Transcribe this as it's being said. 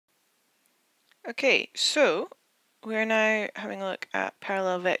Okay, so we're now having a look at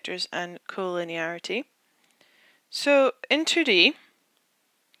parallel vectors and collinearity. So in 2D,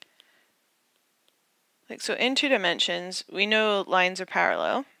 in 2 dimensions, we know lines are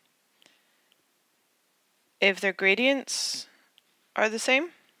parallel if their gradients are the same.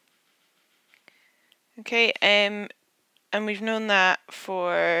 Okay, and we've known that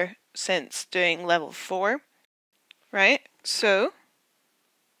since doing level 4, right? So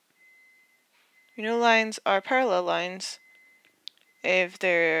we know lines are parallel lines if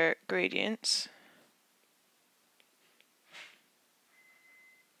their gradients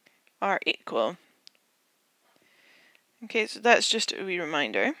are equal. Okay, so that's just a wee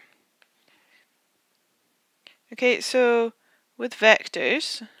reminder. Okay, so with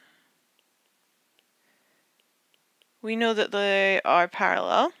vectors, we know that they are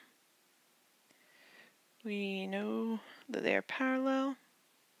parallel. We know that they are parallel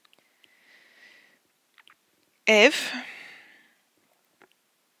if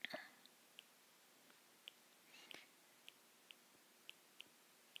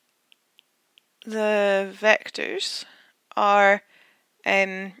the vectors are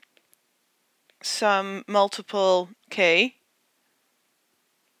some multiple k.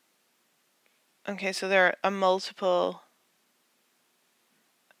 Okay, so they're a multiple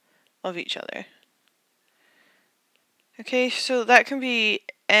of each other. Okay, so that can be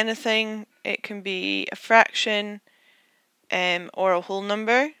anything. It can be a fraction or a whole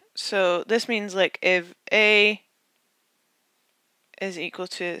number. So this means like if a is equal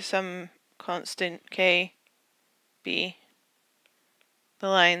to some constant k, b, the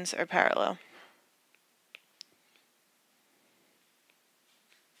lines are parallel.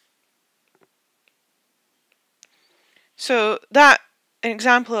 So an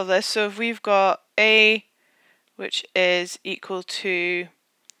example of this, so if we've got a which is equal to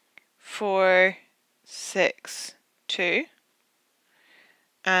 4, 6, 2,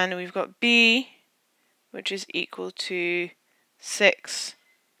 and we've got b which is equal to 6,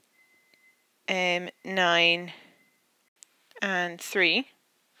 9, and 3.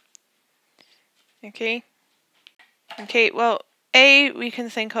 Okay, well, a we can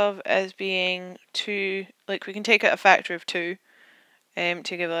think of as being 2, like we can take out a factor of 2 to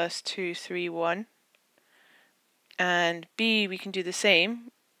give us 2, 3, 1. And b we can do the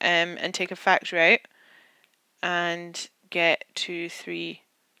same and take a factor out and get 2, 3,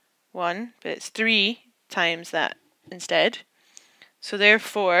 1, but it's 3 times that instead. So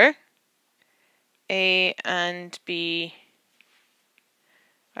therefore a and b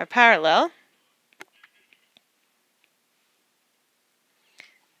are parallel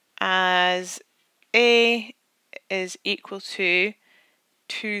as a is equal to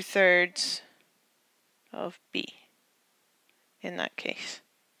 2/3 of b in that case.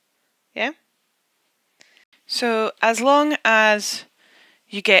 Yeah? So as long as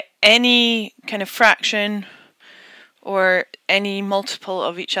you get any kind of fraction or any multiple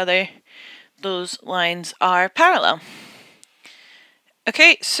of each other, those lines are parallel.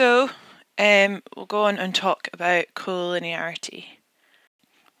 Okay, so we'll go on and talk about collinearity.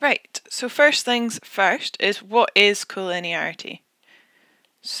 Right, so first things first is what is collinearity?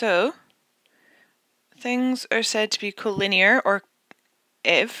 So things are said to be collinear or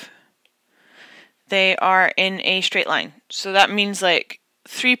if they are in a straight line. So that means like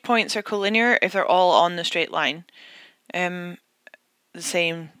 3 points are collinear if they're all on the straight line, the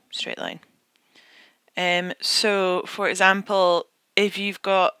same straight line. So for example, if you've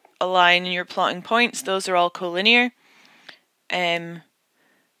got a line and you're plotting points, those are all collinear.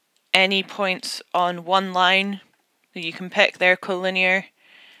 Any points on one line that you can pick, they're collinear.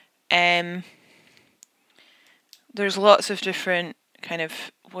 There's lots of different kind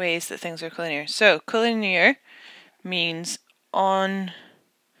of ways that things are collinear. So collinear means on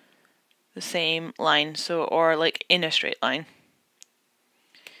the same line, so or like in a straight line.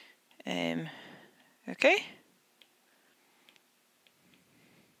 Okay.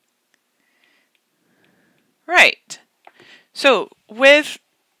 Right. So with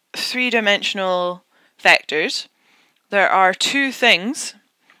 3-dimensional vectors, there are 2 things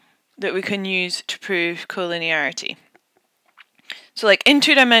that we can use to prove collinearity. So like in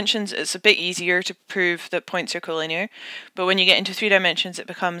 2 dimensions it's a bit easier to prove that points are collinear, but when you get into 3 dimensions it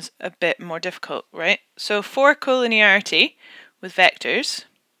becomes a bit more difficult, right? So for collinearity with vectors,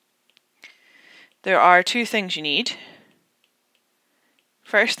 there are 2 things you need.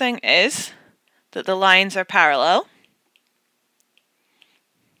 First thing is that the lines are parallel.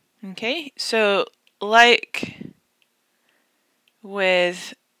 Okay, so like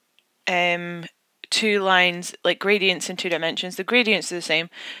with two lines, like gradients in two dimensions, the gradients are the same,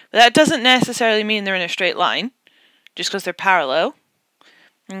 but that doesn't necessarily mean they're in a straight line, just because they're parallel.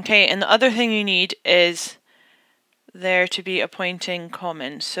 Okay, and the other thing you need is there to be a point in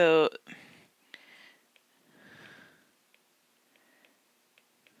common. So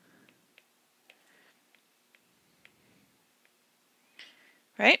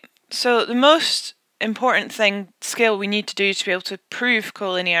right? So the most important skill we need to do to be able to prove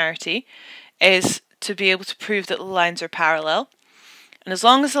collinearity is to be able to prove that the lines are parallel. And as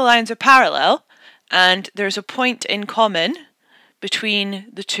long as the lines are parallel and there's a point in common between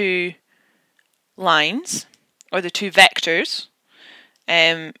the two lines, or the two vectors,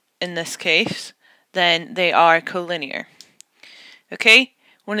 in this case, then they are collinear. Okay?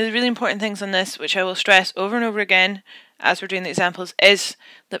 One of the really important things on this, which I will stress over and over again as we're doing the examples, is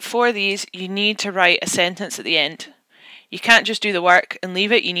that for these you need to write a sentence at the end. You can't just do the work and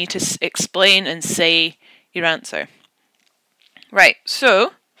leave it, you need to explain and say your answer. Right,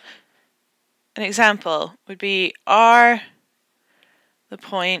 so an example would be, are the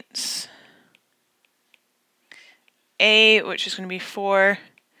points A, which is going to be 4,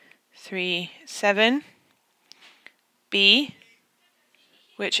 3, 7, B,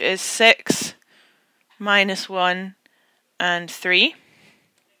 which is 6, -1, and 3,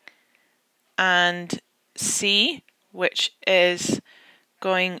 and C, which is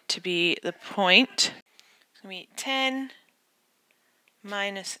going to be the point, it's going to be 10,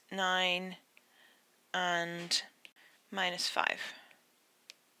 -9, and -5.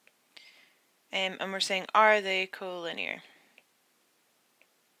 And we're saying, are they collinear?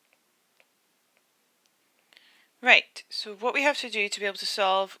 Right, so what we have to do to be able to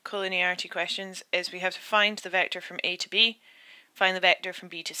solve collinearity questions is we have to find the vector from A to B, find the vector from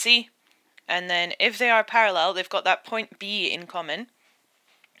B to C, and then if they are parallel, they've got that point B in common,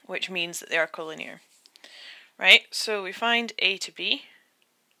 which means that they are collinear. Right, so we find A to B,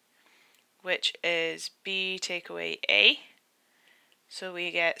 which is B take away A. So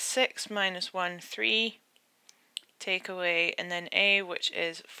we get 6 -1, 3, take away, and then A, which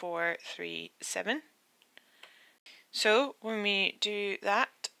is 4, 3, 7. So when we do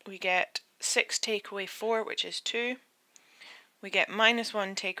that, we get 6 take away 4, which is 2. We get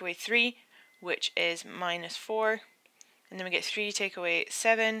 -1 take away 3, which is -4. And then we get 3 take away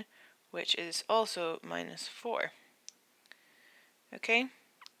 7, which is also -4. Okay?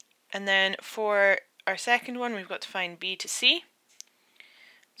 And then for our second one, we've got to find B to C.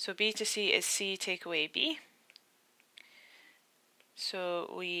 So B to C is C take away B.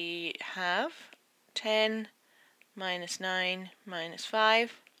 So we have 10 -9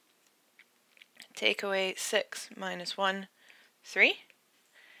 -5, take away 6 -1, 3.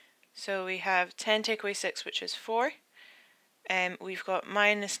 So we have 10 take away 6, which is 4. We've got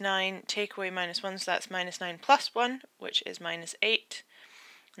 -9 take away -1, so that's -9 plus 1, which is -8.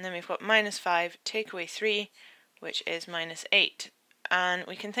 And then we've got -5 take away 3, which is -8. And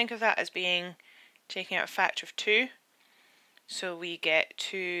we can think of that as being taking out a factor of 2. So we get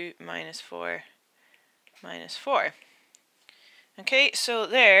 2 -4 -4. Okay, so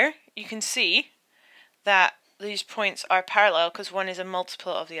there you can see that these points are parallel because one is a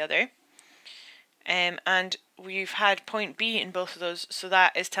multiple of the other. And we've had point B in both of those, so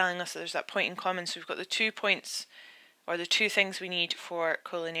that is telling us that there's that point in common. So we've got the 2 points, or the 2 things we need for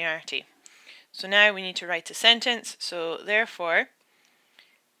collinearity. So now we need to write a sentence. So therefore,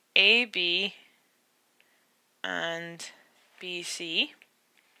 AB and BC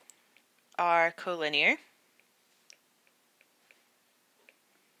are collinear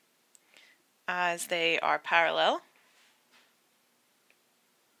as they are parallel.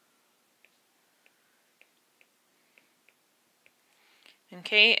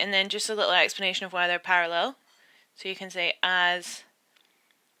 Okay, and then just a little explanation of why they're parallel. So you can say as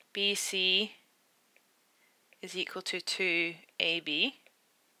BC is equal to 2AB.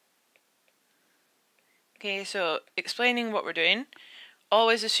 Okay, so explaining what we're doing,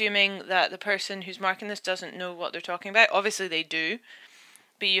 always assuming that the person who's marking this doesn't know what they're talking about. Obviously they do,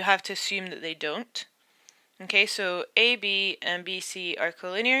 but you have to assume that they don't. Okay, so AB and BC are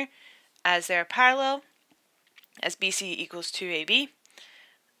collinear as they're parallel, as BC equals 2AB,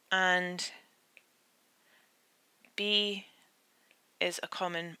 and B is a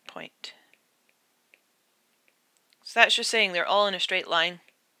common point. So that's just saying they're all in a straight line.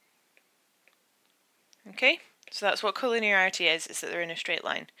 Okay, so that's what collinearity is that they're in a straight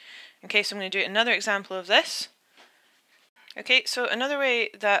line. Okay, so I'm going to do another example of this. Okay, so another way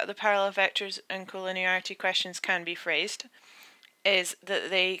that the parallel vectors and collinearity questions can be phrased is that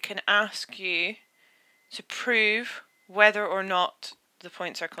they can ask you to prove whether or not the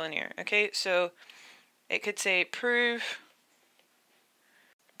points are collinear. Okay, so it could say prove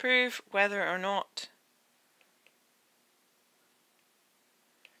whether or not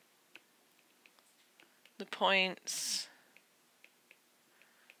the points,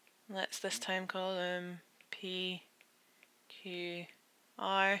 let's this time call them P, Q,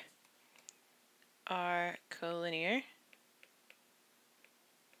 R, are collinear,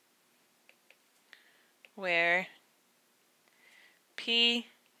 where P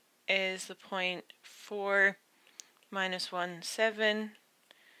is the point 4, -1, 7,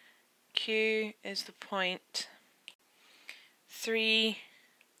 Q is the point 3,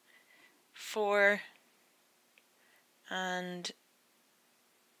 4, and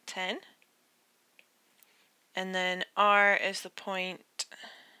 10, and then R is the point,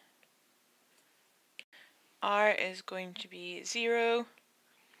 R is going to be 0,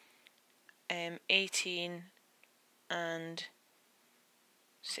 18, and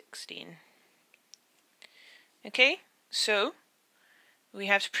 16. Okay, so we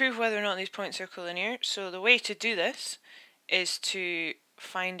have to prove whether or not these points are collinear. So the way to do this is to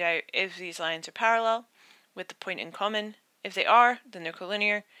find out if these lines are parallel with the point in common. If they are, then they're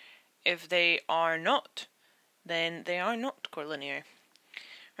collinear. If they are not, then they are not collinear.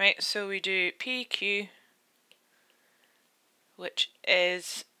 Right, so we do PQ, which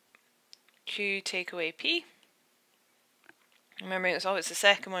is Q take away P. Remember, it's always the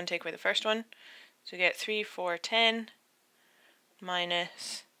second one, take away the first one. So we get 3, 4, 10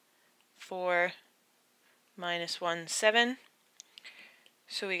 minus 4 minus 1, 7.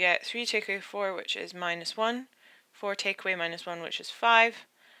 So we get 3 take away 4, which is -1, 4 take away -1, which is 5,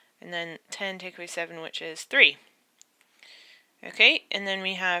 and then 10 take away 7, which is 3. Okay, and then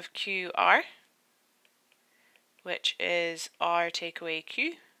we have QR, which is R take away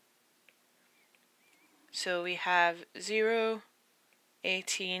Q. So we have 0,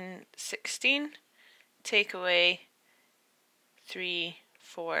 18, 16, take away 3,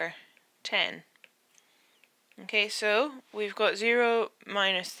 4, 10. Okay, so we've got 0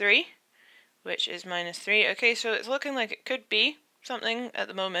 minus 3, which is -3. Okay, so it's looking like it could be something at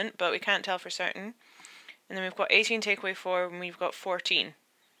the moment, but we can't tell for certain. And then we've got 18 take away 4, and we've got 14.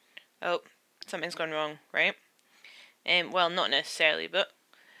 Oh, something's gone wrong, right? Well, not necessarily, but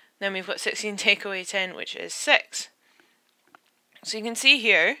then we've got 16 take away 10, which is 6. So you can see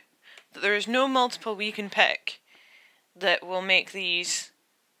here that there is no multiple we can pick that will make these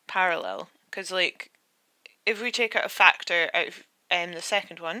parallel. Because, like, if we take out a factor out of the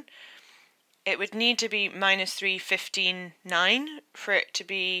second one, it would need to be -3, 15, 9 for it to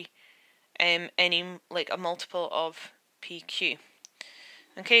be any, like, a multiple of PQ.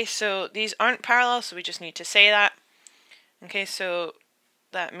 Okay, so these aren't parallel, so we just need to say that. Okay, so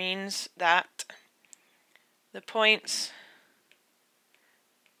that means that the points,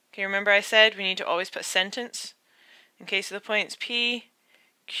 okay, remember I said we need to always put a sentence. Okay, so the points P,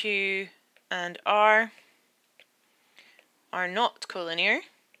 Q, and R are not collinear,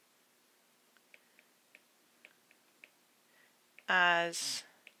 as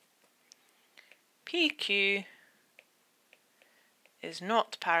PQ is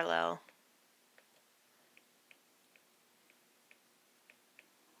not parallel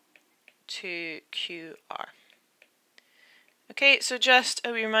to QR. Okay, so just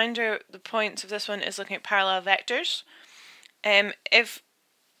a reminder, the points of this one is looking at parallel vectors. If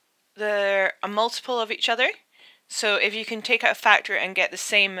they're a multiple of each other, so if you can take out a factor and get the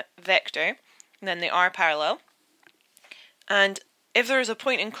same vector, then they are parallel. And if there is a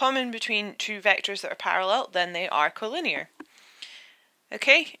point in common between two vectors that are parallel, then they are collinear.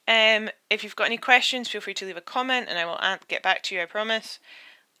 Okay, if you've got any questions, feel free to leave a comment and I will get back to you, I promise.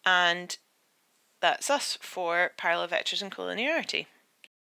 And that's us for parallel vectors and collinearity.